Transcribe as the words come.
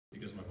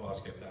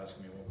boss kept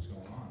asking me what was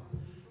going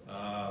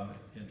on.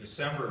 In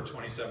December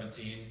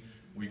 2017,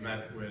 we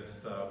met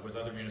with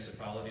other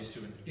municipalities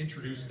to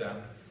introduce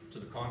them to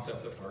the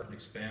concept of HEART and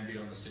expand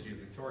beyond the City of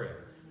Victoria.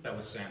 That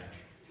was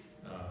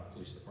CAEH,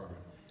 Police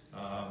Department.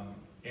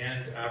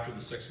 And after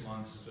the 6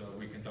 months,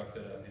 we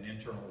conducted an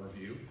internal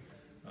review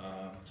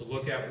to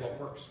look at what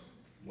works,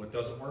 what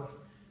doesn't work,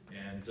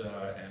 and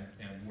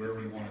where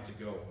we want it to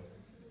go.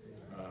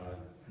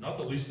 Not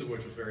the least of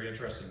which was very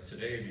interesting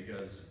today,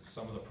 because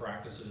some of the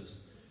practices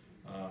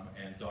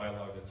and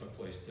dialogue that took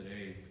place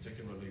today,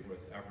 particularly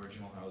with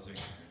Aboriginal housing,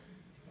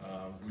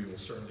 we will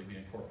certainly be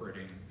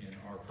incorporating in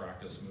our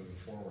practice moving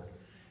forward.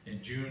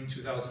 In June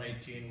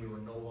 2018, we were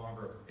no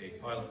longer a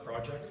pilot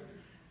project,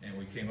 and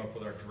we came up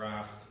with our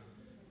draft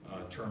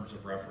terms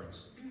of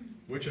reference,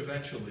 which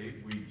eventually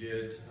we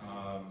did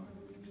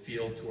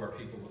field to our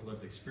people with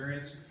lived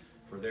experience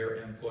for their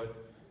input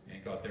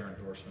and got their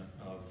endorsement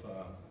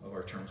of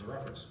our terms of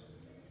reference.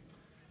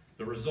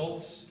 The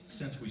results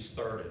since we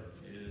started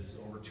is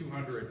over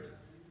 200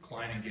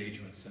 client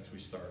engagements since we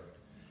started.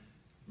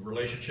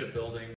 Relationship building,